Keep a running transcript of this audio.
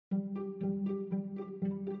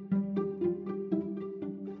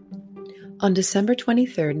On December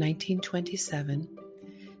 23, 1927,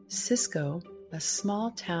 Cisco, a small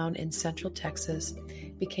town in central Texas,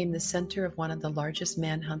 became the center of one of the largest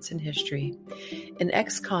manhunts in history. An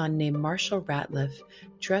ex-con named Marshall Ratliff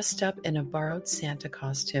dressed up in a borrowed Santa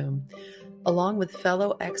costume, along with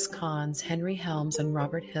fellow ex-cons Henry Helms and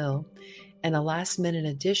Robert Hill, and a last-minute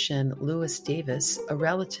addition, Lewis Davis, a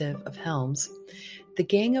relative of Helms. The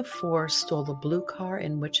Gang of Four stole a blue car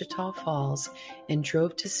in Wichita Falls and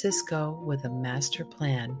drove to Cisco with a master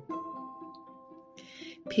plan.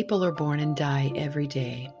 People are born and die every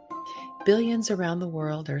day. Billions around the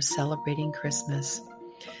world are celebrating Christmas.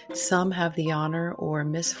 Some have the honor or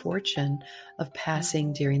misfortune of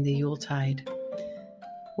passing during the Yuletide.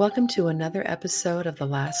 Welcome to another episode of The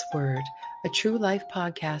Last Word, a true life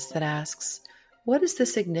podcast that asks, what is the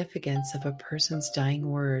significance of a person's dying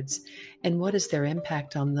words, and what is their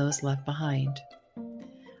impact on those left behind?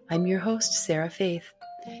 I'm your host, Sarah Faith.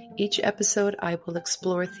 Each episode, I will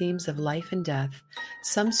explore themes of life and death.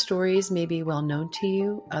 Some stories may be well known to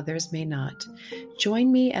you, others may not.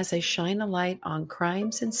 Join me as I shine a light on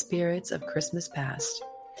crimes and spirits of Christmas past.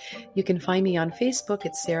 You can find me on Facebook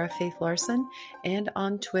at Sarah Faith Larson and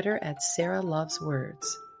on Twitter at Sarah Loves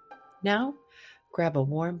Words. Now, grab a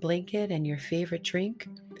warm blanket and your favorite drink.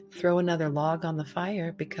 Throw another log on the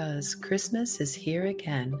fire because Christmas is here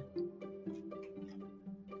again.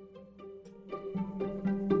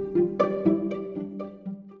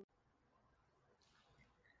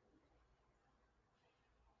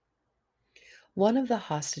 One of the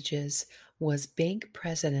hostages was bank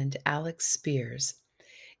president Alex Spears.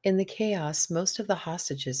 In the chaos, most of the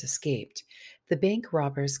hostages escaped. The bank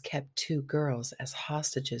robbers kept two girls as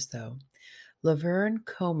hostages, though. Laverne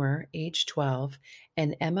Comer, age 12,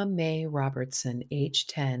 and Emma Mae Robertson, age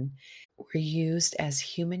 10, were used as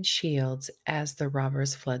human shields as the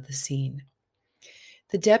robbers fled the scene.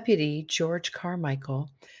 The deputy, George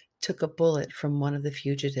Carmichael, took a bullet from one of the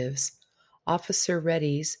fugitives. Officer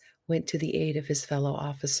Reddies went to the aid of his fellow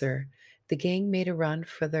officer. The gang made a run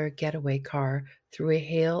for their getaway car through a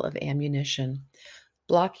hail of ammunition.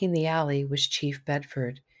 Blocking the alley was Chief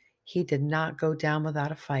Bedford. He did not go down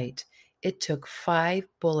without a fight. It took 5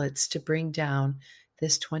 bullets to bring down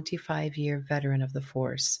this 25-year veteran of the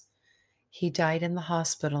force. He died in the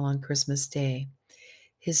hospital on Christmas Day.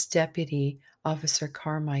 His deputy, Officer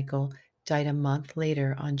Carmichael, died a month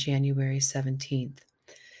later on January 17th.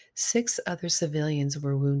 6 other civilians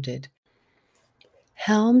were wounded.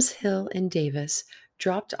 Helms, Hill, and Davis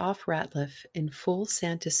dropped off Ratliff in full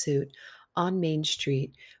Santa suit on Main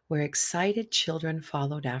Street, where excited children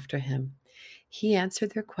followed after him. He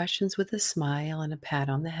answered their questions with a smile and a pat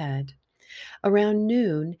on the head. Around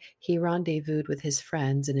noon, he rendezvoused with his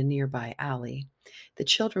friends in a nearby alley. The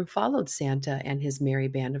children followed Santa and his merry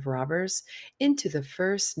band of robbers into the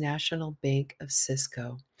First National Bank of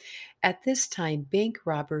Cisco. At this time, bank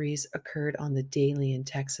robberies occurred on the daily in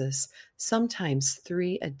Texas, sometimes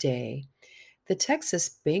 3 a day. The Texas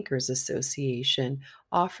Bankers Association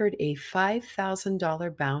offered a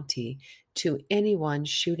 $5,000 bounty to anyone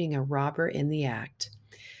shooting a robber in the act.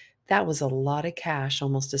 That was a lot of cash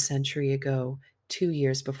almost a century ago, 2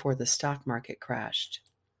 years before the stock market crashed.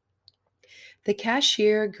 The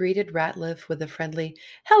cashier greeted Ratliff with a friendly,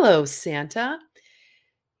 "Hello, Santa."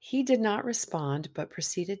 He did not respond, but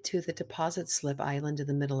proceeded to the deposit slip island in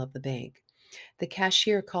the middle of the bank. The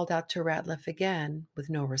cashier called out to Ratliff again with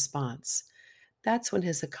no response. That's when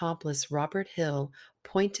his accomplice, Robert Hill,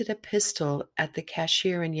 pointed a pistol at the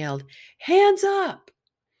cashier and yelled, "Hands up!"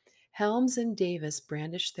 Helms and Davis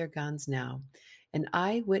brandished their guns now. An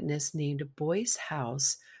eyewitness named Boyce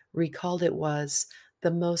House recalled it was the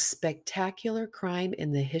most spectacular crime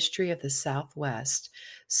in the history of the Southwest,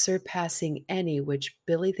 surpassing any which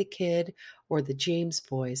Billy the Kid or the James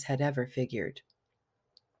Boys had ever figured.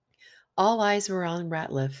 All eyes were on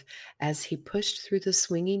Ratliff as he pushed through the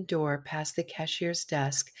swinging door past the cashier's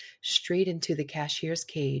desk straight into the cashier's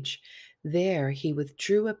cage. There, he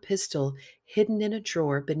withdrew a pistol hidden in a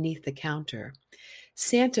drawer beneath the counter.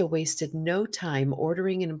 Santa wasted no time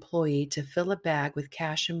ordering an employee to fill a bag with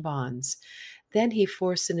cash and bonds. Then he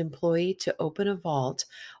forced an employee to open a vault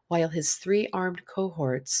while his 3 armed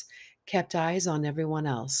cohorts kept eyes on everyone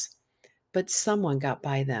else. But someone got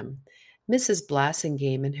by them. Mrs.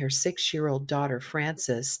 Blassingame and her 6-year-old daughter,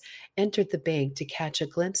 Frances, entered the bank to catch a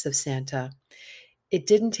glimpse of Santa. It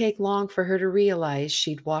didn't take long for her to realize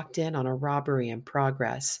she'd walked in on a robbery in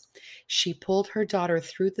progress. She pulled her daughter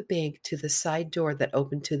through the bank to the side door that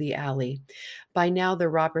opened to the alley. By now, the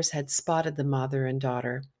robbers had spotted the mother and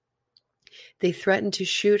daughter. They threatened to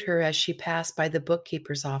shoot her as she passed by the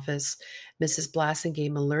bookkeeper's office. Mrs.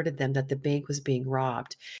 Blassingame alerted them that the bank was being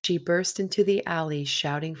robbed. She burst into the alley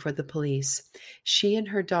shouting for the police. She and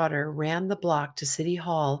her daughter ran the block to City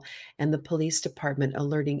Hall and the police department,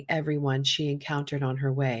 alerting everyone she encountered on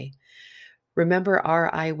her way. Remember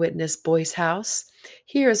our eyewitness Boyce House?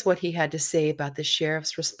 Here's what he had to say about the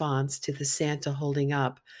sheriff's response to the Santa holding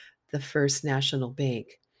up the First National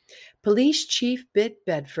Bank. Police Chief Bitt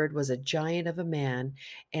Bedford was a giant of a man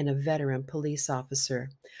and a veteran police officer.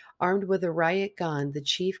 Armed with a riot gun, the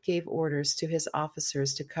chief gave orders to his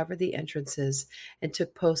officers to cover the entrances and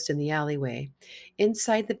took post in the alleyway.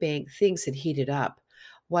 Inside the bank, things had heated up.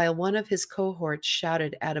 While one of his cohorts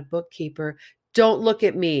shouted at a bookkeeper, "Don't look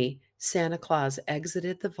at me!" Santa Claus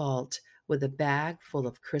exited the vault with a bag full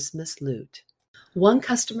of Christmas loot. One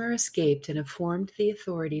customer escaped and informed the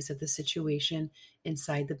authorities of the situation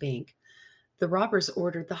inside the bank. The robbers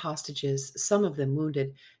ordered the hostages, some of them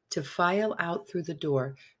wounded, to file out through the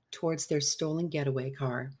door towards their stolen getaway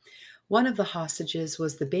car. One of the hostages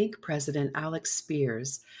was the bank president, Alex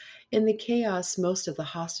Spears. In the chaos, most of the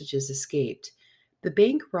hostages escaped. The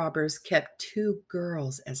bank robbers kept two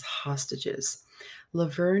girls as hostages.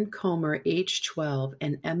 Laverne Comer, age 12,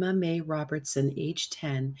 and Emma Mae Robertson, age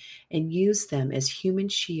 10, and used them as human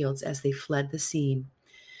shields as they fled the scene.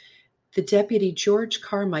 The deputy George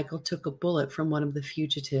Carmichael took a bullet from one of the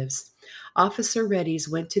fugitives. Officer Reddies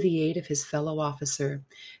went to the aid of his fellow officer.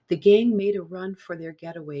 The gang made a run for their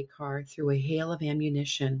getaway car through a hail of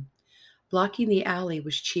ammunition. Blocking the alley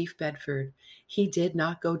was Chief Bedford. He did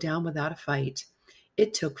not go down without a fight.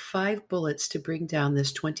 It took 5 bullets to bring down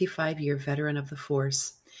this 25-year veteran of the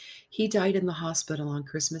force. He died in the hospital on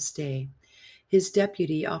Christmas Day. His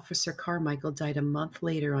deputy, Officer Carmichael, died a month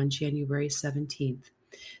later on January 17th.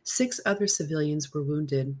 6 other civilians were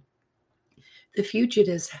wounded. The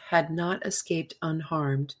fugitives had not escaped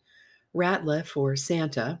unharmed. Ratliff, or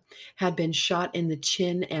Santa, had been shot in the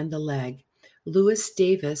chin and the leg. Lewis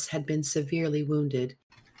Davis had been severely wounded.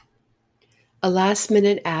 A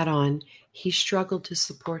last-minute add-on, he struggled to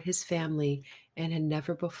support his family and had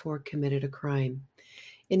never before committed a crime.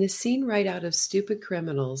 In a scene right out of Stupid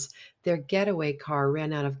Criminals, their getaway car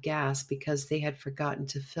ran out of gas because they had forgotten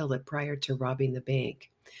to fill it prior to robbing the bank.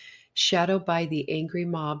 Shadowed by the angry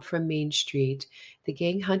mob from Main Street, the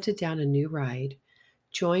gang hunted down a new ride.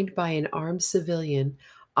 Joined by an armed civilian,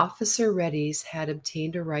 Officer Reddies had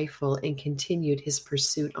obtained a rifle and continued his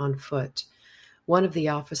pursuit on foot. One of the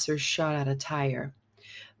officers shot out a tire.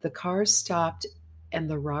 The car stopped and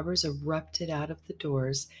the robbers erupted out of the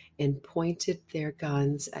doors and pointed their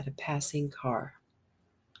guns at a passing car.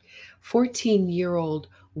 14-year-old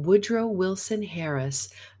Woodrow Wilson Harris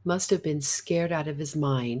must have been scared out of his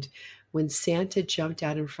mind when Santa jumped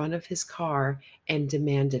out in front of his car and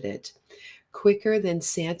demanded it. Quicker than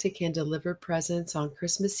Santa can deliver presents on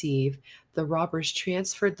Christmas Eve, the robbers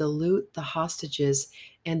transferred the loot, the hostages,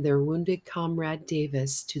 and their wounded comrade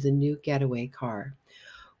Davis to the new getaway car.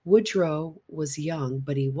 Woodrow was young,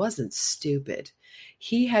 but he wasn't stupid.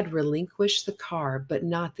 He had relinquished the car, but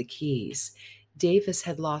not the keys. Davis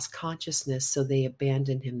had lost consciousness, so they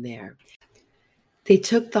abandoned him there. They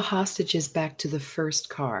took the hostages back to the first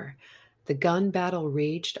car. The gun battle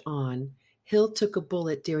raged on. Hill took a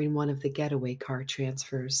bullet during one of the getaway car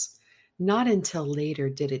transfers. Not until later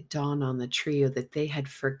did it dawn on the trio that they had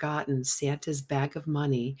forgotten Santa's bag of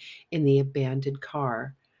money in the abandoned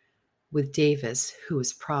car, with Davis, who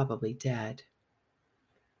was probably dead.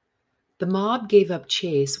 The mob gave up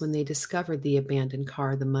chase when they discovered the abandoned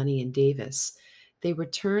car, the money, and Davis. They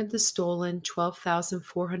returned the stolen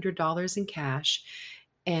 $12,400 in cash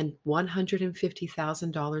and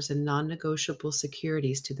 $150,000 in non-negotiable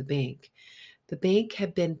securities to the bank. The bank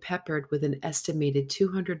had been peppered with an estimated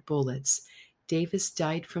 200 bullets. Davis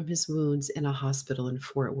died from his wounds in a hospital in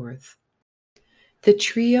Fort Worth. The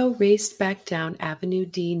trio raced back down Avenue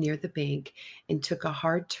D near the bank and took a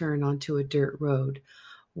hard turn onto a dirt road.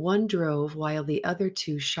 One drove while the other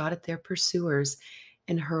 2 shot at their pursuers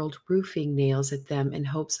and hurled roofing nails at them in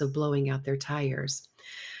hopes of blowing out their tires.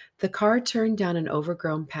 The car turned down an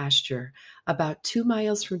overgrown pasture. About 2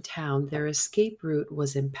 miles from town, their escape route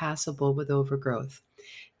was impassable with overgrowth.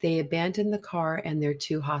 They abandoned the car and their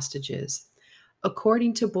 2 hostages.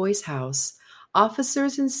 According to Boyce House,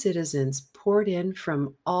 officers and citizens poured in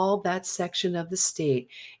from all that section of the state,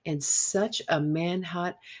 and such a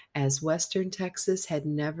manhunt as Western Texas had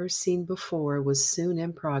never seen before was soon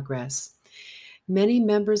in progress. Many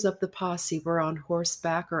members of the posse were on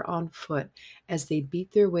horseback or on foot as they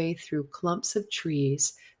beat their way through clumps of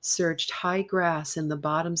trees, searched high grass in the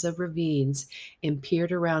bottoms of ravines, and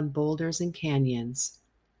peered around boulders and canyons.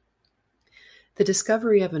 The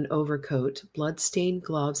discovery of an overcoat, blood-stained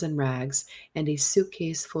gloves and rags, and a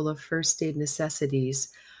suitcase full of first-aid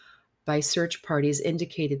necessities by search parties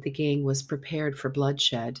indicated the gang was prepared for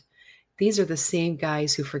bloodshed. These are the same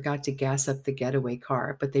guys who forgot to gas up the getaway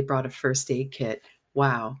car, but they brought a first aid kit.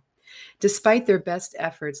 Wow. Despite their best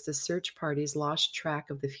efforts, the search parties lost track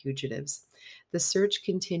of the fugitives. The search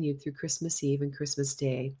continued through Christmas Eve and Christmas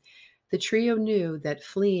Day. The trio knew that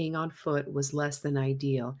fleeing on foot was less than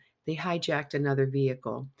ideal. They hijacked another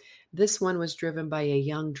vehicle. This one was driven by a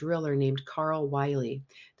young driller named Carl Wiley.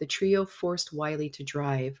 The trio forced Wiley to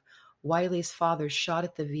drive. Wiley's father shot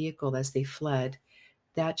at the vehicle as they fled.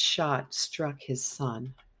 That shot struck his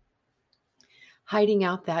son. Hiding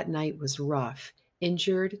out that night was rough.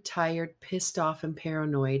 Injured, tired, pissed off, and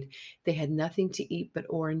paranoid, they had nothing to eat but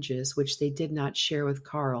oranges, which they did not share with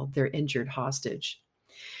Carl, their injured hostage.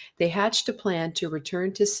 They hatched a plan to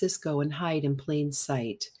return to Cisco and hide in plain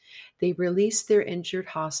sight. They released their injured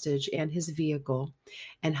hostage and his vehicle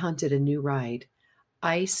and hunted a new ride.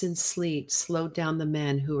 Ice and sleet slowed down the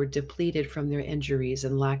men who were depleted from their injuries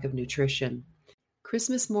and lack of nutrition.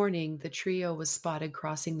 Christmas morning, the trio was spotted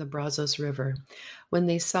crossing the Brazos River. When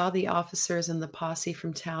they saw the officers and the posse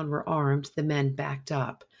from town were armed, the men backed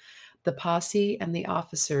up. The posse and the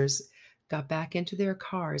officers got back into their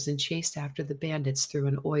cars and chased after the bandits through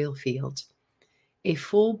an oil field. A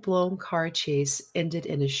full-blown car chase ended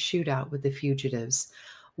in a shootout with the fugitives.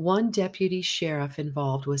 One deputy sheriff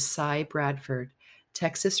involved was Cy Bradford,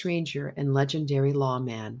 Texas Ranger and legendary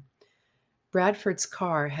lawman. Bradford's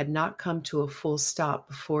car had not come to a full stop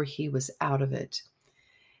before he was out of it.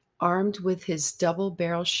 Armed with his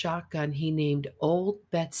double-barrel shotgun he named Old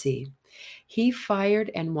Betsy, he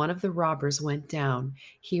fired and one of the robbers went down.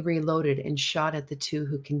 He reloaded and shot at the two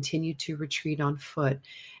who continued to retreat on foot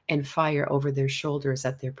and fire over their shoulders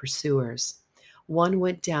at their pursuers. One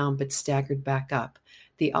went down but staggered back up.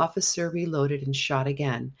 The officer reloaded and shot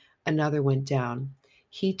again. Another went down.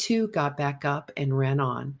 He too got back up and ran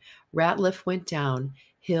on. Ratliff went down.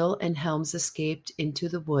 Hill and Helms escaped into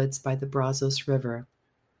the woods by the Brazos River.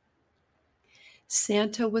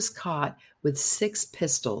 Santa was caught with 6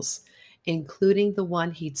 pistols, including the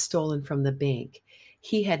one he'd stolen from the bank.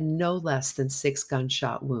 He had no less than 6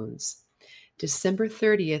 gunshot wounds. December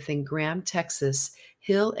 30th in Graham, Texas,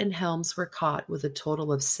 Hill and Helms were caught with a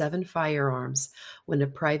total of 7 firearms when a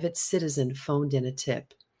private citizen phoned in a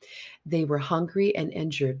tip. They were hungry and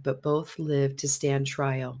injured, but both lived to stand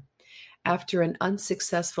trial. After an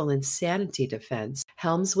unsuccessful insanity defense,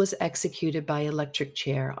 Helms was executed by electric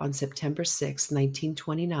chair on September 6,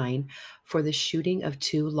 1929, for the shooting of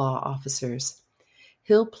 2 law officers.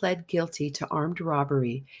 Hill pled guilty to armed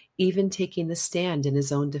robbery, even taking the stand in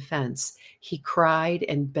his own defense. He cried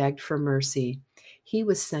and begged for mercy. He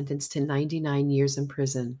was sentenced to 99 years in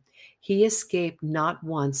prison. He escaped not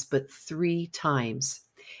once but 3 times.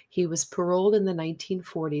 He was paroled in the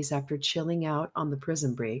 1940s after chilling out on the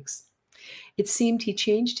prison breaks. It seemed he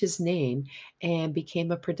changed his name and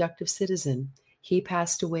became a productive citizen. He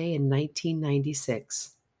passed away in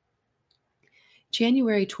 1996.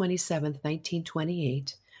 January 27,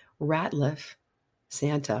 1928, Ratliff,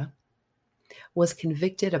 Santa, was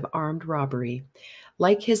convicted of armed robbery.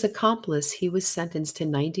 Like his accomplice, he was sentenced to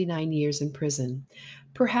 99 years in prison.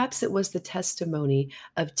 Perhaps it was the testimony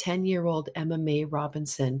of 10-year-old Emma Mae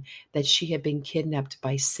Robinson that she had been kidnapped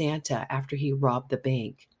by Santa after he robbed the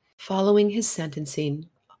bank. Following his sentencing,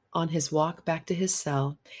 on his walk back to his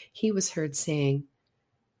cell, he was heard saying,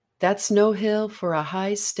 "That's no hill for a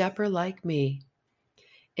high stepper like me."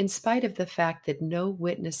 In spite of the fact that no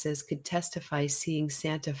witnesses could testify seeing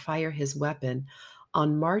Santa fire his weapon,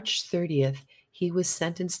 on March 30th, he was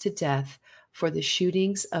sentenced to death for the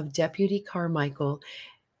shootings of Deputy Carmichael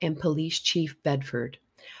and Police Chief Bedford.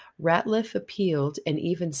 Ratliff appealed and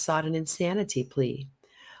even sought an insanity plea.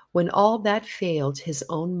 When all that failed, his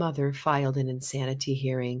own mother filed an insanity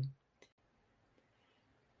hearing.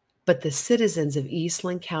 But the citizens of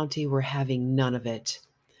Eastland County were having none of it.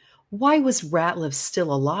 Why was Ratliff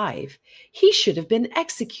still alive? He should have been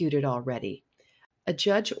executed already. A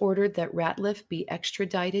judge ordered that Ratliff be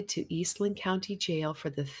extradited to Eastland County Jail for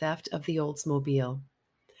the theft of the Oldsmobile.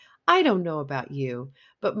 I don't know about you,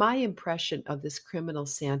 but my impression of this criminal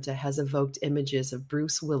Santa has evoked images of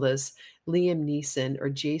Bruce Willis, Liam Neeson, or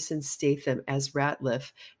Jason Statham as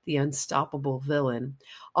Ratliff, the unstoppable villain,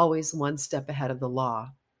 always one step ahead of the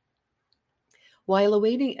law. While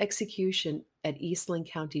awaiting execution at Eastland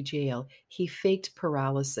County Jail, he faked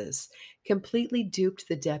paralysis, completely duped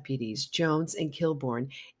the deputies, Jones and Kilbourne,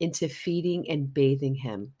 into feeding and bathing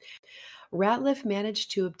him. Ratliff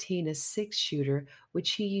managed to obtain a six-shooter,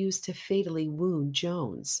 which he used to fatally wound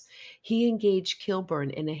Jones. He engaged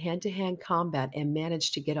Kilbourne in a hand-to-hand combat and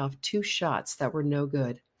managed to get off two shots that were no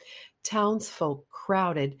good. Townsfolk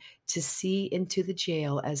crowded to see into the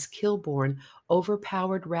jail as Kilbourne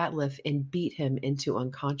overpowered Ratliff and beat him into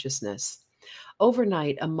unconsciousness.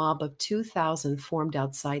 Overnight, a mob of 2,000 formed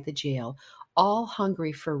outside the jail, all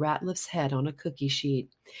hungry for Ratliff's head on a cookie sheet.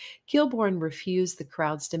 Kilbourne refused the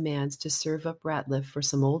crowd's demands to serve up Ratliff for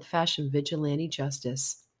some old-fashioned vigilante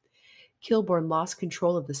justice. Kilbourne lost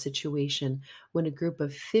control of the situation when a group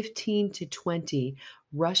of 15 to 20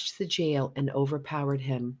 rushed the jail and overpowered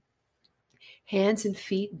him. Hands and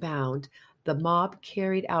feet bound, the mob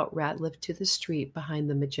carried out Ratliff to the street behind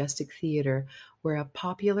the Majestic Theater, where a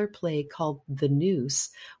popular play called The Noose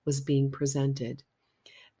was being presented.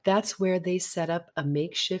 That's where they set up a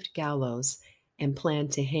makeshift gallows and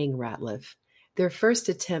planned to hang Ratliff. Their first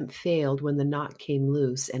attempt failed when the knot came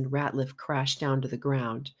loose and Ratliff crashed down to the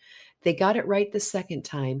ground. They got it right the second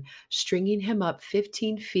time, stringing him up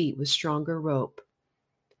 15 feet with stronger rope.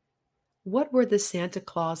 What were the Santa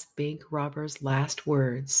Claus bank robber's last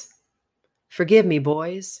words? "Forgive me,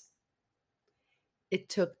 boys." It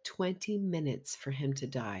took 20 minutes for him to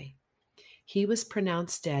die. He was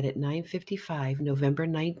pronounced dead at 9:55, November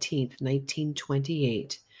 19,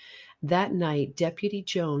 1928. That night, Deputy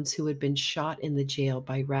Jones, who had been shot in the jail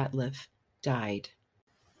by Ratliff, died.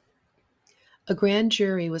 A grand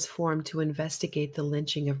jury was formed to investigate the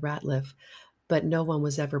lynching of Ratliff, but no one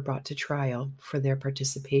was ever brought to trial for their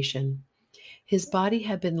participation. His body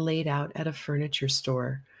had been laid out at a furniture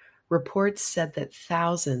store. Reports said that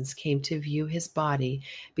thousands came to view his body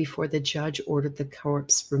before the judge ordered the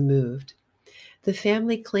corpse removed. The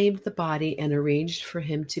family claimed the body and arranged for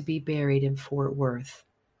him to be buried in Fort Worth.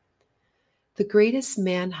 The greatest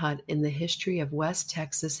manhunt in the history of West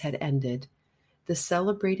Texas had ended. The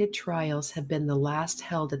celebrated trials had been the last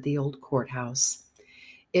held at the old courthouse.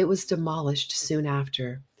 It was demolished soon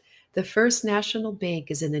after. The First National Bank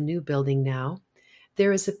is in a new building now.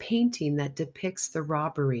 There is a painting that depicts the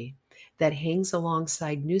robbery that hangs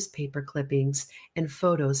alongside newspaper clippings and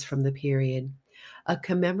photos from the period. A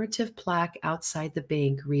commemorative plaque outside the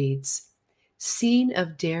bank reads, "Scene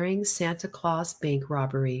of daring Santa Claus bank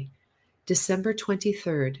robbery, December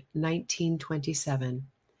 23, 1927.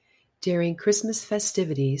 During Christmas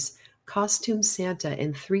festivities, costumed Santa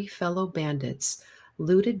and three fellow bandits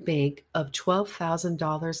looted bank of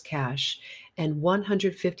 $12,000 cash and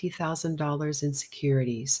 $150,000 in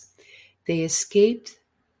securities. They escaped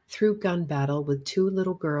through gun battle with two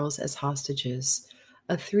little girls as hostages.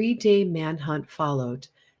 A 3-day manhunt followed.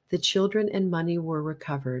 The children and money were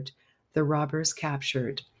recovered. The robbers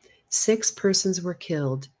captured. 6 persons were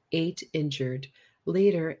killed, 8 injured.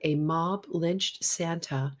 Later, a mob lynched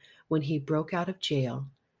Santa when he broke out of jail.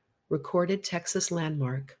 Recorded Texas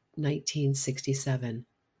Landmark, 1967.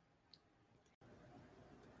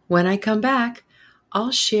 When I come back,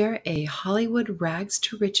 I'll share a Hollywood rags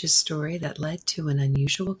to riches story that led to an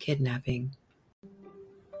unusual kidnapping.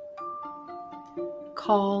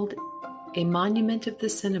 Called A Monument of the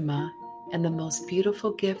Cinema and the Most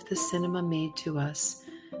Beautiful Gift the Cinema Made to Us,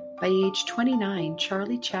 by age 29,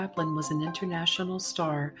 Charlie Chaplin was an international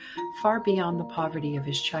star far beyond the poverty of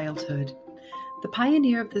his childhood. The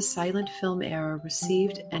pioneer of the silent film era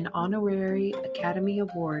received an honorary Academy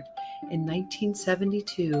Award in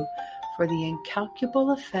 1972 for the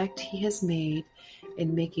incalculable effect he has made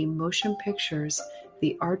in making motion pictures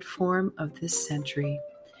the art form of this century.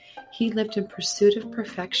 He lived in pursuit of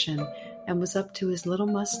perfection and was up to his little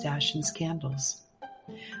mustache in scandals.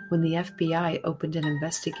 When the FBI opened an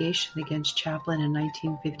investigation against Chaplin in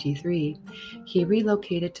 1953, he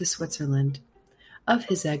relocated to Switzerland. Of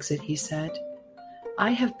his exit, he said,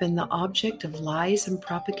 "I have been the object of lies and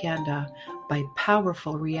propaganda by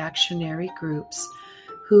powerful reactionary groups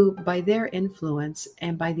who, by their influence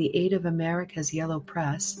and by the aid of America's yellow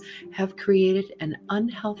press, have created an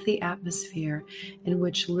unhealthy atmosphere in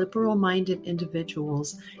which liberal-minded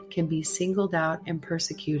individuals can be singled out and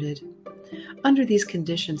persecuted. Under these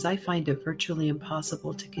conditions, I find it virtually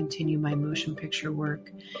impossible to continue my motion picture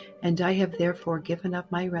work, and I have therefore given up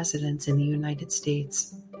my residence in the United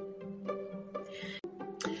States."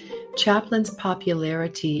 Chaplin's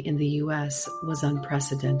popularity in the U.S. was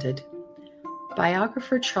unprecedented.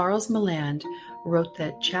 Biographer Charles Milland wrote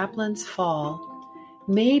that Chaplin's fall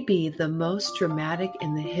may be the most dramatic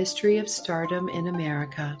in the history of stardom in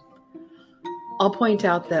America. I'll point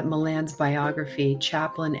out that Milland's biography,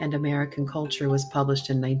 Chaplin and American Culture, was published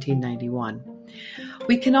in 1991.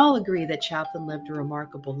 We can all agree that Chaplin lived a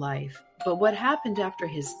remarkable life, but what happened after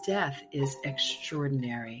his death is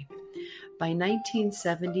extraordinary. By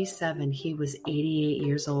 1977, he was 88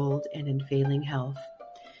 years old and in failing health.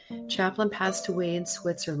 Chaplin passed away in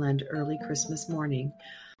Switzerland early Christmas morning.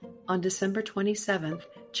 On December 27th,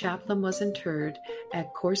 Chaplin was interred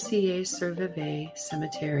at Coursier-sur-Vevey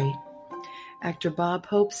Cemetery. Actor Bob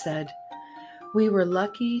Hope said, "We were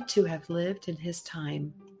lucky to have lived in his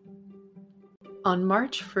time." On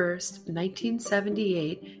March 1st,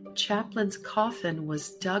 1978, Chaplin's coffin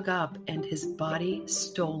was dug up and his body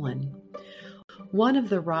stolen. One of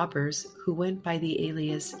the robbers, who went by the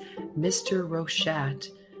alias Mr. Rochat,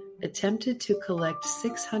 attempted to collect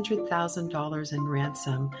 $600,000 in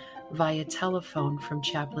ransom via telephone from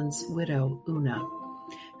Chaplin's widow, Una,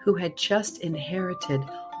 who had just inherited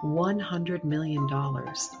 $100 million.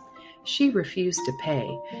 She refused to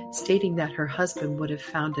pay, stating that her husband would have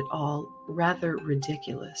found it all rather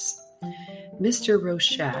ridiculous. Mr.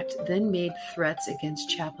 Rochat then made threats against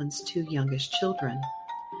Chaplin's two youngest children.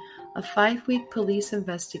 A 5-week police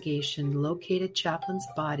investigation located Chaplin's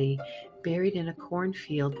body buried in a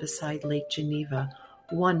cornfield beside Lake Geneva,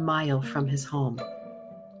 1 mile from his home.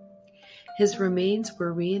 His remains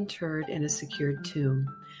were reinterred in a secured tomb.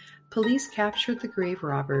 Police captured the grave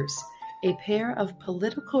robbers, a pair of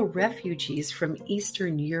political refugees from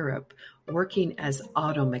Eastern Europe working as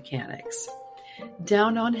auto mechanics.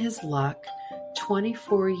 Down on his luck,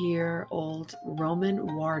 24-year-old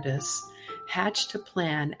Roman Wardus hatched a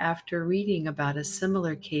plan after reading about a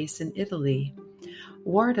similar case in Italy.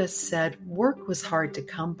 Wardus said work was hard to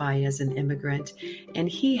come by as an immigrant, and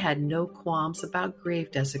he had no qualms about grave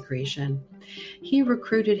desecration. He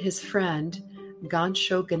recruited his friend,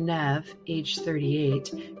 Gansho Ganev, age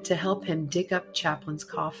 38, to help him dig up Chaplin's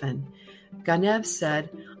coffin. Ganev said,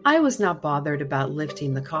 "I was not bothered about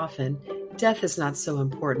lifting the coffin. Death is not so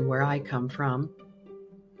important where I come from."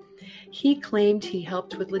 He claimed he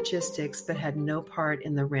helped with logistics but had no part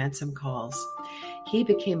in the ransom calls. He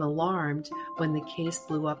became alarmed when the case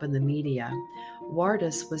blew up in the media.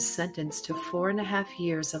 Wardus was sentenced to 4.5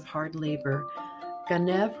 years of hard labor.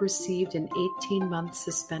 Ganev received an 18-month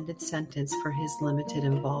suspended sentence for his limited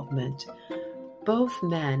involvement. Both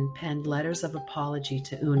men penned letters of apology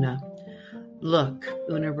to Una. "Look,"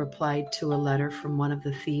 Una replied to a letter from one of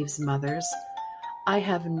the thieves' mothers, "I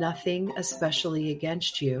have nothing especially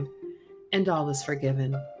against you," and all was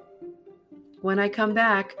forgiven. When I come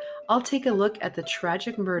back, I'll take a look at the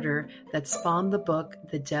tragic murder that spawned the book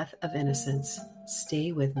The Death of Innocence.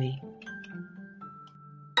 Stay with me.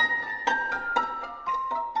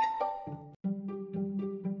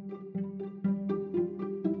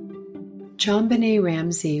 JonBenét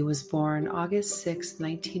Ramsey was born August 6,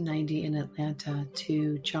 1990 in Atlanta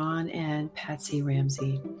to John and Patsy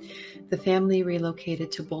Ramsey. The family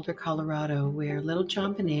relocated to Boulder, Colorado, where little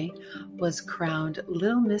JonBenét was crowned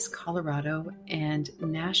Little Miss Colorado and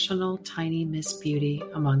National Tiny Miss Beauty,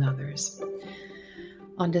 among others.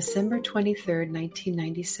 On December 23,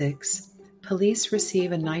 1996, police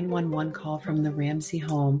receive a 911 call from the Ramsey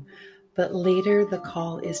home, but later the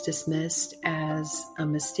call is dismissed as a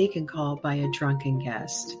mistaken call by a drunken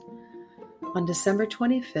guest. On December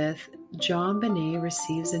 25th, JonBenét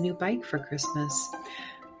receives a new bike for Christmas.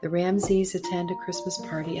 The Ramseys attend a Christmas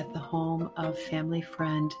party at the home of family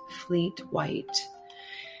friend Fleet White.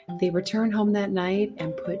 They return home that night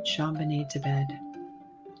and put JonBenét to bed.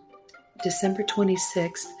 December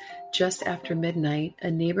 26th, just after midnight,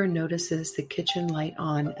 a neighbor notices the kitchen light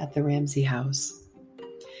on at the Ramsey house.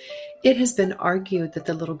 It has been argued that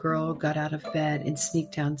the little girl got out of bed and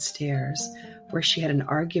sneaked downstairs, where she had an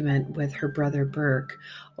argument with her brother Burke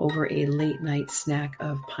over a late-night snack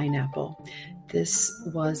of pineapple. This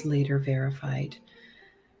was later verified.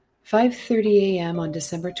 5:30 a.m. on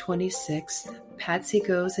December 26th, Patsy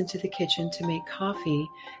goes into the kitchen to make coffee,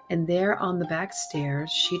 and there on the back stairs,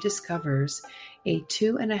 she discovers a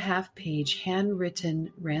 2.5-page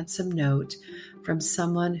handwritten ransom note from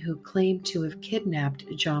someone who claimed to have kidnapped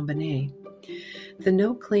JonBenét. The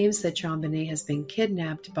note claims that JonBenét has been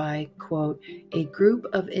kidnapped by, quote, a group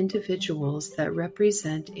of individuals that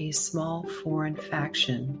represent a small foreign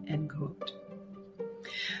faction, end quote.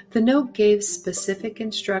 The note gave specific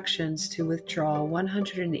instructions to withdraw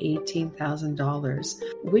 $118,000,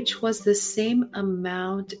 which was the same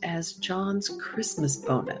amount as John's Christmas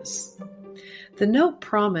bonus. The note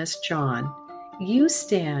promised John, "You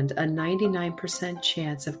stand a 99%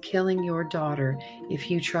 chance of killing your daughter if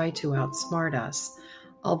you try to outsmart us."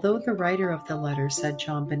 Although the writer of the letter said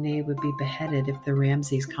JonBenét would be beheaded if the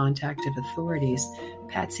Ramseys contacted authorities,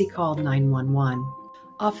 Patsy called 911.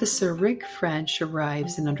 Officer Rick French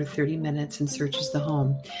arrives in under 30 minutes and searches the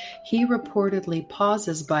home. He reportedly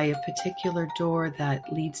pauses by a particular door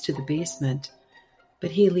that leads to the basement.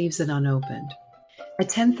 but he leaves it unopened. At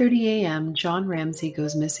 10:30 a.m., John Ramsey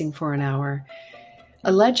goes missing for an hour.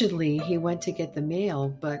 Allegedly, he went to get the mail,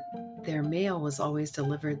 but their mail was always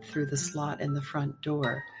delivered through the slot in the front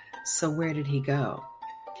door. So where did he go?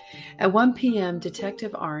 At 1 p.m.,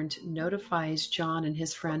 Detective Arndt notifies John and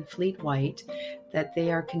his friend Fleet White that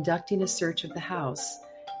they are conducting a search of the house.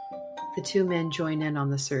 The two men join in on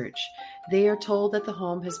the search. They are told that the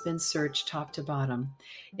home has been searched top to bottom.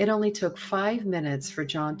 It only took 5 minutes for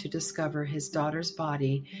John to discover his daughter's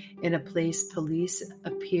body in a place police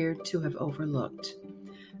appeared to have overlooked.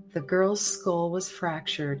 The girl's skull was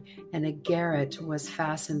fractured and a garrote was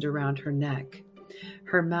fastened around her neck.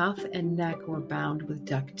 Her mouth and neck were bound with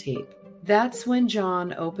duct tape. That's when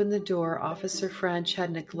John opened the door Officer French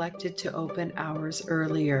had neglected to open hours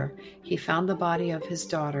earlier. He found the body of his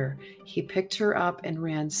daughter. He picked her up and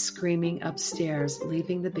ran screaming upstairs,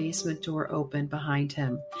 leaving the basement door open behind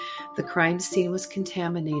him. The crime scene was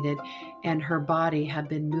contaminated, and her body had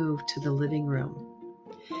been moved to the living room.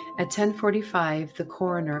 At 10:45, the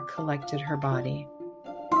coroner collected her body.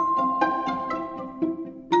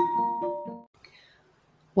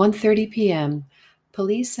 1:30 p.m.,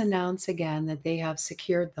 police announce again that they have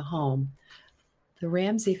secured the home. The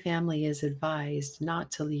Ramsey family is advised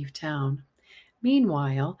not to leave town.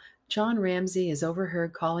 Meanwhile, John Ramsey is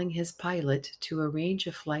overheard calling his pilot to arrange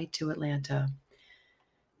a flight to Atlanta.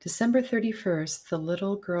 December 31st, the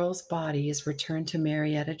little girl's body is returned to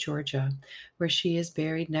Marietta, Georgia, where she is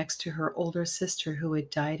buried next to her older sister who had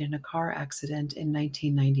died in a car accident in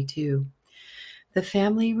 1992. The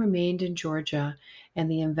family remained in Georgia, and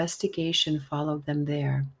the investigation followed them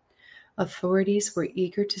there. Authorities were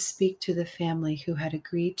eager to speak to the family, who had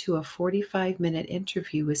agreed to a 45-minute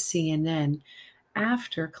interview with CNN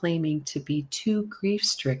after claiming to be too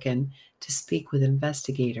grief-stricken to speak with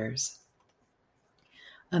investigators.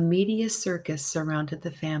 A media circus surrounded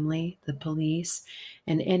the family, the police,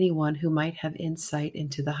 and anyone who might have insight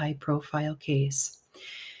into the high-profile case.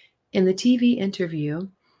 In the TV interview,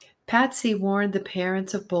 Patsy warned the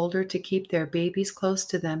parents of Boulder to keep their babies close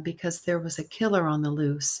to them because there was a killer on the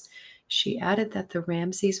loose. She added that the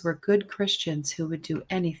Ramseys were good Christians who would do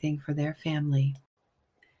anything for their family.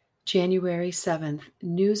 January 7th,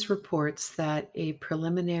 news reports that a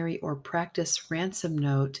preliminary or practice ransom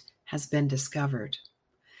note has been discovered.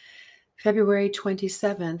 February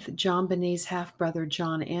 27th, John Benet's half-brother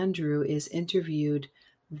John Andrew is interviewed,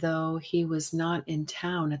 though he was not in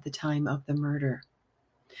town at the time of the murder.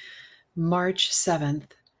 March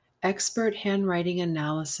 7th, expert handwriting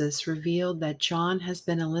analysis revealed that John has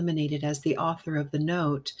been eliminated as the author of the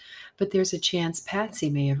note, but there's a chance Patsy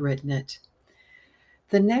may have written it.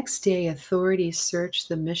 The next day, authorities searched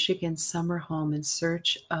the Michigan summer home in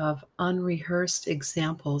search of unrehearsed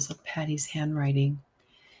examples of Patty's handwriting.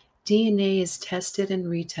 DNA is tested and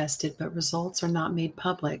retested, but results are not made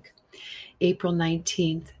public. April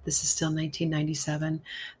 19th, this is still 1997,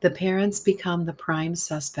 the parents become the prime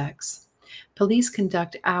suspects. Police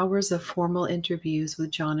conduct hours of formal interviews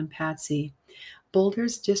with John and Patsy.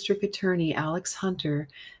 Boulder's district attorney, Alex Hunter,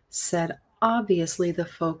 said obviously the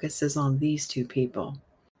focus is on these two people.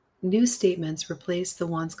 New statements replaced the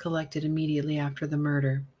ones collected immediately after the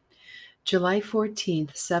murder. July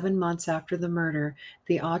 14th, 7 months after the murder,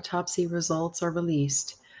 the autopsy results are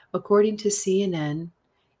released. According to CNN,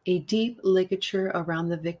 a deep ligature around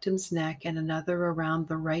the victim's neck and another around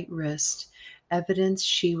the right wrist, evidence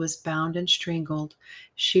she was bound and strangled.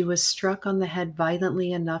 She was struck on the head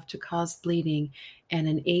violently enough to cause bleeding and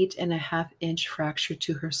an 8.5-inch fracture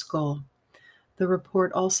to her skull. The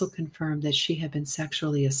report also confirmed that she had been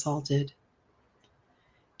sexually assaulted.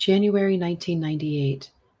 January 1998.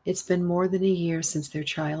 It's been more than a year since their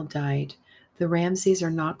child died. The Ramseys are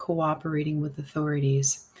not cooperating with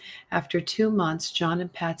authorities. After 2 months, John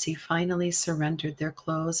and Patsy finally surrendered their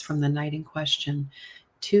clothes from the night in question: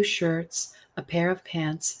 2 shirts, a pair of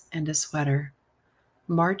pants, and a sweater.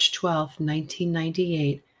 March 12,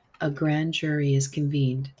 1998, a grand jury is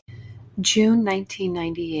convened. June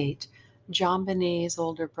 1998, John Benet's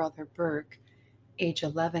older brother Burke, age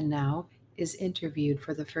 11 now, is interviewed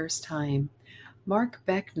for the first time. Mark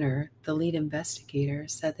Beckner, the lead investigator,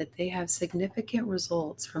 said that they have significant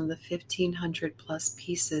results from the 1,500-plus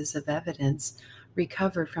pieces of evidence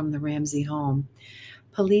recovered from the Ramsey home.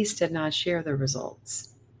 Police did not share the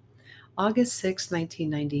results. August 6,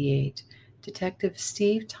 1998, Detective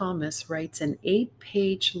Steve Thomas writes an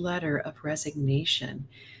 8-page letter of resignation,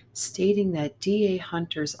 stating that D.A.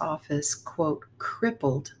 Hunter's office, quote,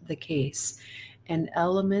 crippled the case, and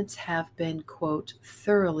elements have been, quote,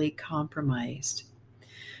 thoroughly compromised.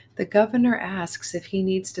 The governor asks if he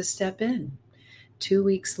needs to step in. 2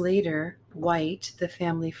 weeks later, White, the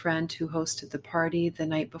family friend who hosted the party the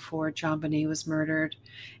night before JonBenet was murdered,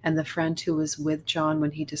 and the friend who was with John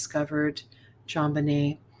when he discovered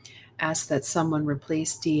JonBenet, asked that someone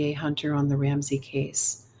replace DA Hunter on the Ramsey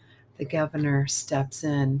case. The governor steps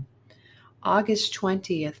in. August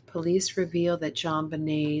 20th, police reveal that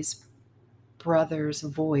JonBenet's brother's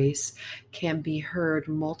voice can be heard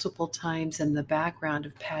multiple times in the background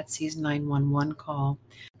of Patsy's 911 call,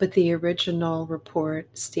 but the original report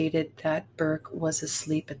stated that Burke was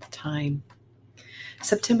asleep at the time.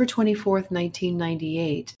 September 24th,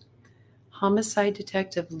 1998, homicide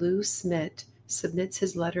detective Lou Smith submits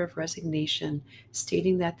his letter of resignation,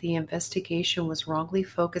 stating that the investigation was wrongly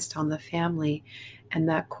focused on the family and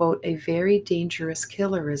that, quote, a very dangerous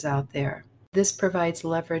killer is out there. This provides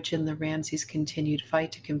leverage in the Ramseys' continued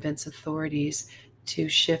fight to convince authorities to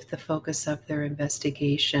shift the focus of their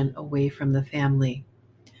investigation away from the family.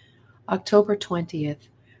 October 20th,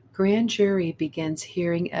 grand jury begins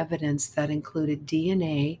hearing evidence that included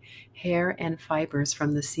DNA, hair, and fibers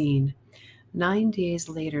from the scene. 9 days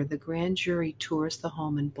later, the grand jury tours the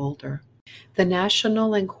home in Boulder. The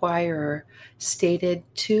National Enquirer stated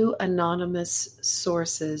 2 anonymous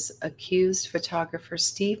sources accused photographer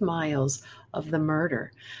Steve Miles of the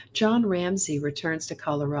murder. John Ramsey returns to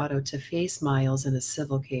Colorado to face Miles in a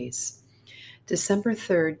civil case. December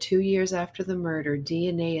 3rd, 2 years after the murder,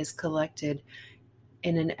 DNA is collected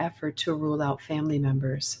in an effort to rule out family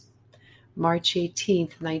members. March 18,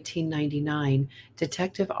 1999,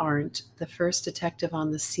 Detective Arndt, the first detective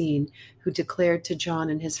on the scene, who declared to John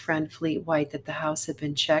and his friend Fleet White that the house had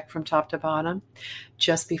been checked from top to bottom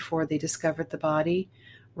just before they discovered the body,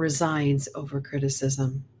 resigns over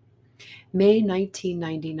criticism. May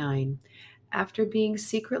 1999, after being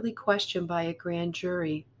secretly questioned by a grand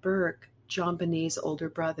jury, Burke, JonBenet's older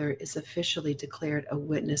brother, is officially declared a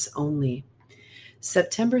witness only.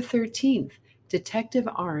 September 13th, Detective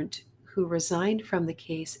Arndt, who resigned from the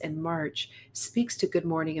case in March, speaks to Good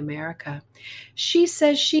Morning America. She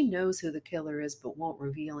says she knows who the killer is but won't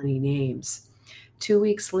reveal any names. 2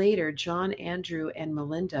 weeks later, John, Andrew, and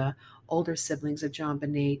Melinda, older siblings of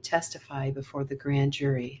JonBenet, testify before the grand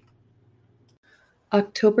jury.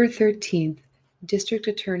 October 13th, District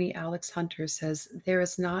Attorney Alex Hunter says there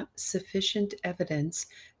is not sufficient evidence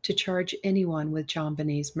to charge anyone with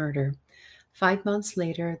JonBenet's murder. 5 months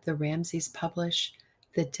later, the Ramseys publish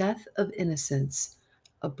The Death of Innocence,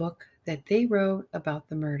 a book that they wrote about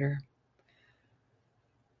the murder.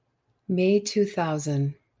 May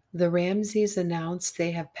 2000, the Ramseys announce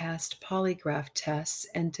they have passed polygraph tests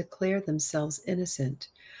and declare themselves innocent.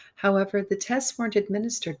 However, the tests weren't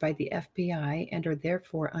administered by the FBI and are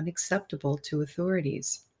therefore unacceptable to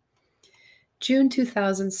authorities. June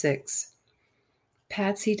 2006,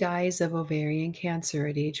 Patsy dies of ovarian cancer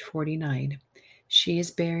at age 49. She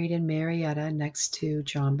is buried in Marietta next to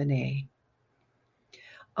JonBenet.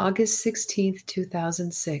 August 16,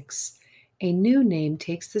 2006, a new name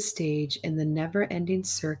takes the stage in the never-ending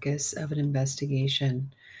circus of an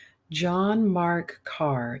investigation. John Mark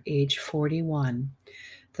Carr, age 41.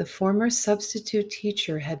 The former substitute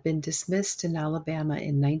teacher had been dismissed in Alabama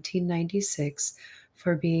in 1996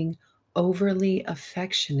 for being overly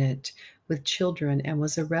affectionate with children and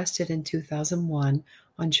was arrested in 2001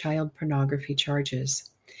 on child pornography charges.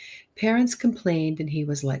 Parents complained and he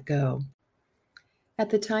was let go. At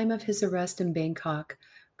the time of his arrest in Bangkok,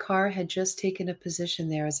 Carr had just taken a position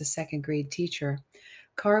there as a second-grade teacher.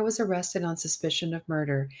 Carr was arrested on suspicion of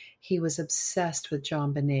murder. He was obsessed with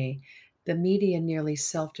JonBenet. The media nearly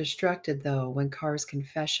self-destructed, though, when Carr's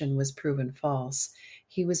confession was proven false.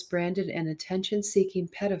 He was branded an attention-seeking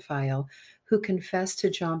pedophile who confessed to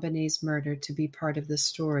JonBenet's murder to be part of the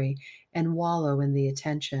story and wallow in the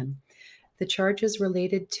attention. The charges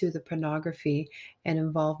related to the pornography and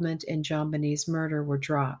involvement in JonBenet's murder were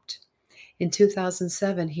dropped. In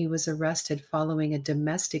 2007, he was arrested following a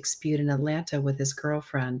domestic dispute in Atlanta with his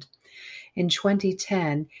girlfriend. In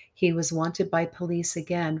 2010, he was wanted by police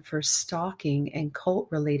again for stalking and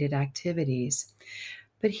cult-related activities.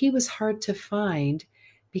 But he was hard to find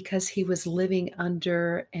because he was living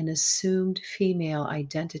under an assumed female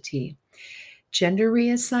identity. Gender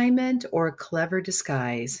reassignment or clever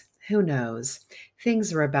disguise? Who knows?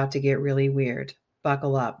 Things are about to get really weird.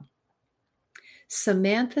 Buckle up.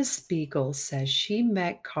 Samantha Spiegel says she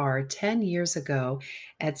met Carr 10 years ago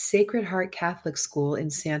at Sacred Heart Catholic School in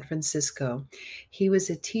San Francisco. He was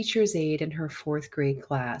a teacher's aide in her 4th grade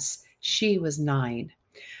class. She was 9.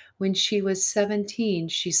 When she was 17,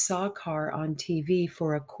 she saw Carr on TV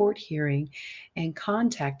for a court hearing and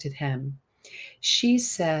contacted him. She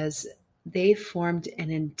says they formed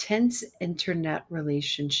an intense internet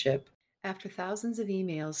relationship. After thousands of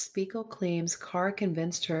emails, Spiegel claims Carr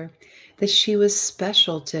convinced her that she was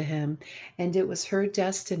special to him and it was her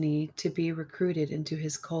destiny to be recruited into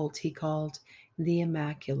his cult he called the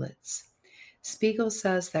Immaculates. Spiegel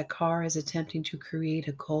says that Carr is attempting to create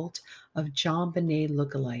a cult of JonBenét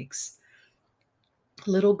lookalikes,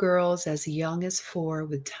 little girls as young as 4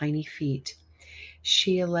 with tiny feet.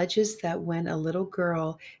 She alleges that when a little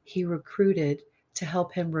girl he recruited to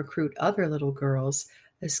help him recruit other little girls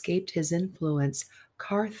escaped his influence,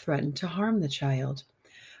 Carr threatened to harm the child.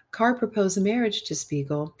 Carr proposed marriage to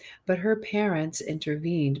Spiegel, but her parents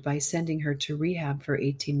intervened by sending her to rehab for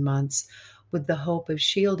 18 months with the hope of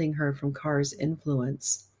shielding her from Carr's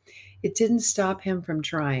influence. It didn't stop him from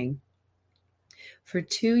trying. For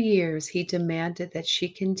 2 years, he demanded that she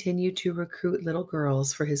continue to recruit little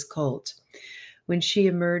girls for his cult. When she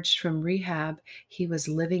emerged from rehab, he was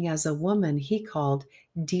living as a woman he called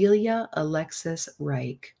Delia Alexis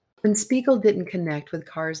Reich. When Spiegel didn't connect with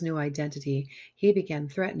Carr's new identity, he began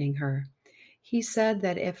threatening her. He said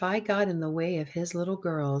that if I got in the way of his little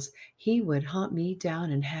girls, he would hunt me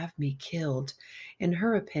down and have me killed. In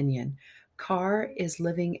her opinion, Carr is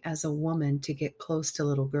living as a woman to get close to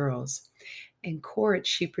little girls. In court,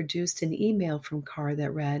 she produced an email from Carr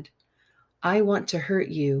that read, I want to hurt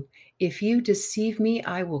you. If you deceive me,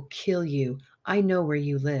 I will kill you. I know where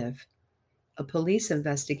you live. A police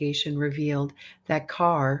investigation revealed that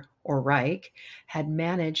Carr, or Reich, had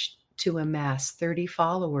managed to amass 30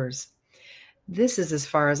 followers. This is as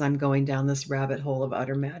far as I'm going down this rabbit hole of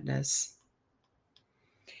utter madness.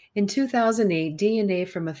 In 2008, DNA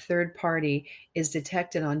from a third party is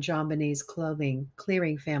detected on JonBenét's clothing,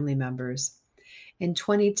 clearing family members. In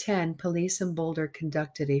 2010, police in Boulder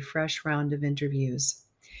conducted a fresh round of interviews.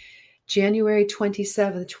 January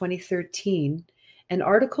 27, 2013, an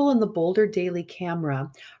article in the Boulder Daily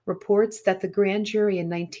Camera reports that the grand jury in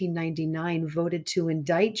 1999 voted to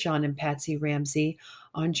indict John and Patsy Ramsey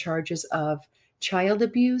on charges of child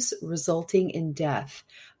abuse resulting in death,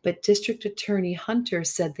 but District Attorney Hunter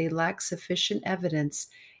said they lacked sufficient evidence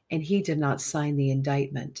and he did not sign the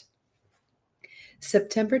indictment.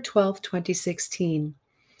 September 12, 2016.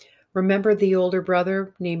 Remember the older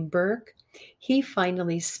brother named Burke? He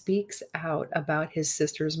finally speaks out about his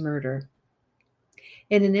sister's murder.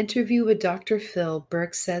 In an interview with Dr. Phil,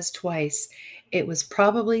 Burke says twice, it was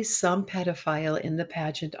probably some pedophile in the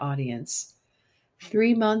pageant audience.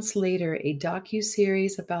 3 months later, a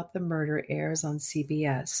docuseries about the murder airs on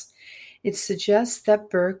CBS. It suggests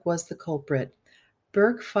that Burke was the culprit.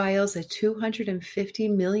 Burke files a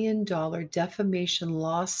 $250 million defamation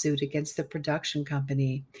lawsuit against the production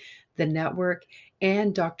company, the network,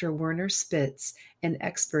 and Dr. Werner Spitz, an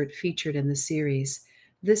expert featured in the series.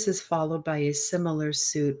 This is followed by a similar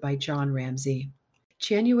suit by John Ramsey.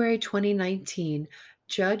 January 2019,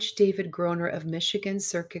 Judge David Groner of Michigan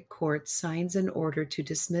Circuit Court signs an order to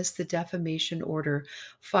dismiss the defamation order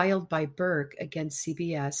filed by Burke against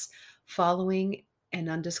CBS following an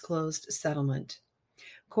undisclosed settlement.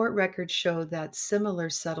 Court records show that similar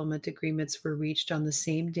settlement agreements were reached on the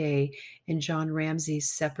same day in John Ramsey's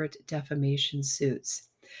separate defamation suits.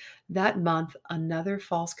 That month, another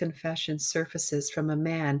false confession surfaces from a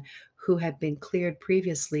man who had been cleared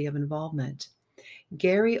previously of involvement.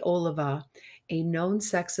 Gary Oliva, a known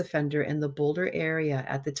sex offender in the Boulder area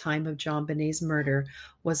at the time of JonBenét's murder,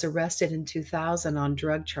 was arrested in 2000 on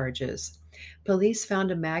drug charges. Police found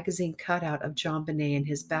a magazine cutout of JonBenet in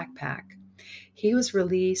his backpack. He was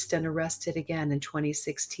released and arrested again in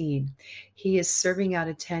 2016. He is serving out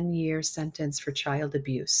a 10-year sentence for child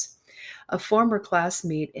abuse. A former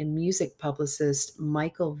classmate and music publicist,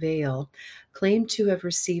 Michael Vale, claimed to have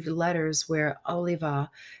received letters where Oliva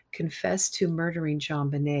confessed to murdering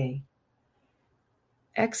JonBenet.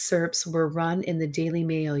 Excerpts were run in the Daily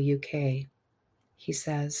Mail UK. He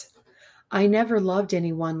says, I never loved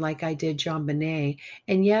anyone like I did JonBenet,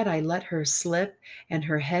 and yet I let her slip and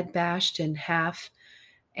her head bashed in half,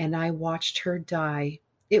 and I watched her die.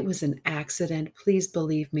 It was an accident, please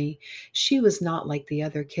believe me. She was not like the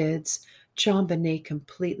other kids. JonBenet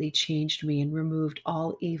completely changed me and removed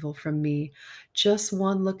all evil from me. Just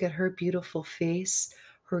one look at her beautiful face,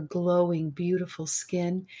 her glowing, beautiful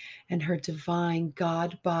skin, and her divine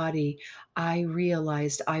God body, I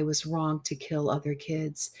realized I was wrong to kill other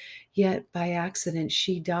kids. Yet by accident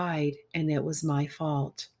she died, and it was my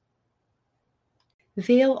fault.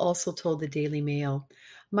 Vale also told the Daily Mail,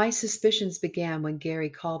 my suspicions began when Gary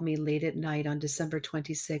called me late at night on December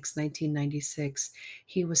 26, 1996.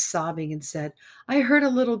 He was sobbing and said, I heard a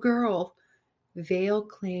little girl. Vale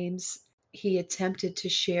claims he attempted to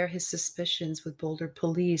share his suspicions with Boulder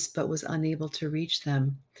police but was unable to reach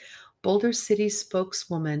them. Boulder City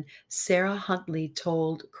spokeswoman Sarah Huntley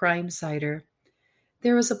told CrimeSider,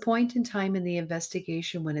 "There was a point in time in the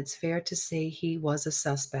investigation when it's fair to say he was a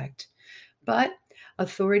suspect. But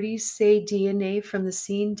authorities say DNA from the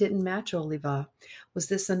scene didn't match Oliva. Was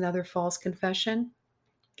this another false confession?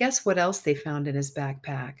 Guess what else they found in his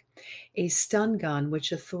backpack? A stun gun,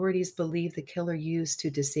 which authorities believe the killer used to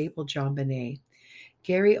disable JonBenet.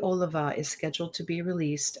 Gary Oliva is scheduled to be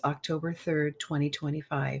released October 3rd,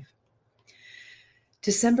 2025.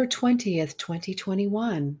 December 20th,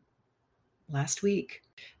 2021, last week.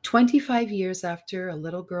 25 years after a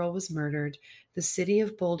little girl was murdered, the city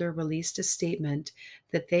of Boulder released a statement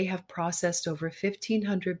that they have processed over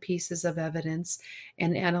 1,500 pieces of evidence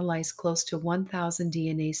and analyzed close to 1,000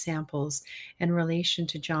 DNA samples in relation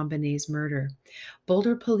to JonBenet's murder.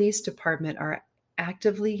 Boulder Police Department are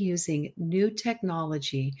actively using new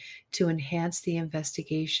technology to enhance the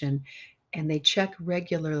investigation, and they check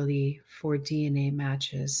regularly for DNA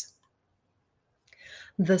matches.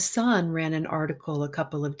 The Sun ran an article a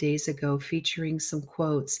couple of days ago featuring some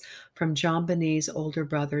quotes from JonBenet's older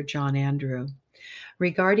brother, John Andrew.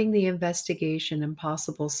 Regarding the investigation and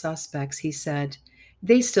possible suspects, he said,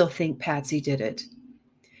 "They still think Patsy did it.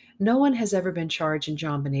 No one has ever been charged in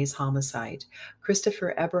JonBenet's homicide."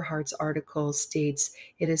 Christopher Eberhardt's article states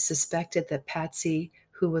it is suspected that Patsy,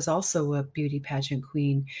 who was also a beauty pageant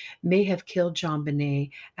queen, may have killed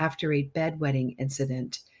JonBenet after a bedwetting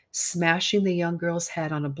incident, smashing the young girl's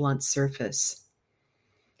head on a blunt surface.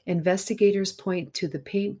 Investigators point to the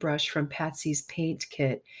paintbrush from Patsy's paint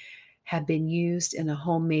kit had been used in a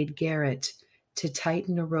homemade garrote to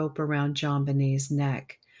tighten a rope around JonBenet's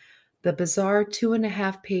neck. The bizarre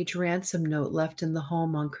 2.5-page ransom note left in the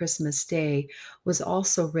home on Christmas Day was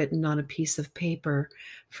also written on a piece of paper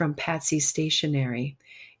from Patsy's stationery,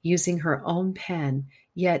 using her own pen,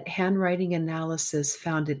 yet handwriting analysis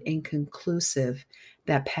found it inconclusive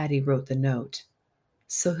that Patty wrote the note.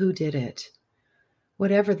 So who did it?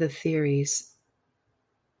 Whatever the theories,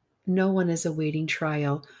 no one is awaiting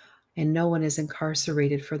trial and no one is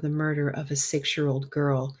incarcerated for the murder of a 6-year-old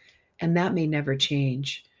girl, and that may never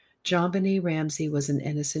change. JonBenet Ramsey was an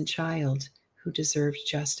innocent child who deserved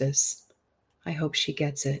justice. I hope she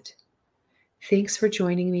gets it. Thanks for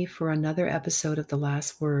joining me for another episode of The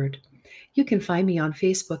Last Word. You can find me on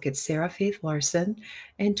Facebook at Sarah Faith Larson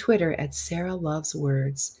and Twitter at Sarah Loves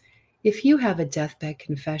Words. If you have a deathbed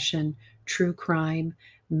confession, true crime,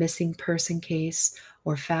 missing person case,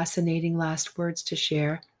 or fascinating last words to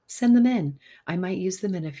share, send them in. I might use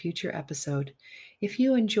them in a future episode. If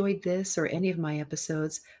you enjoyed this or any of my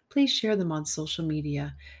episodes, please share them on social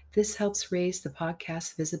media. This helps raise the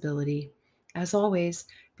podcast visibility. As always,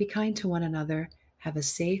 be kind to one another. Have a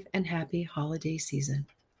safe and happy holiday season.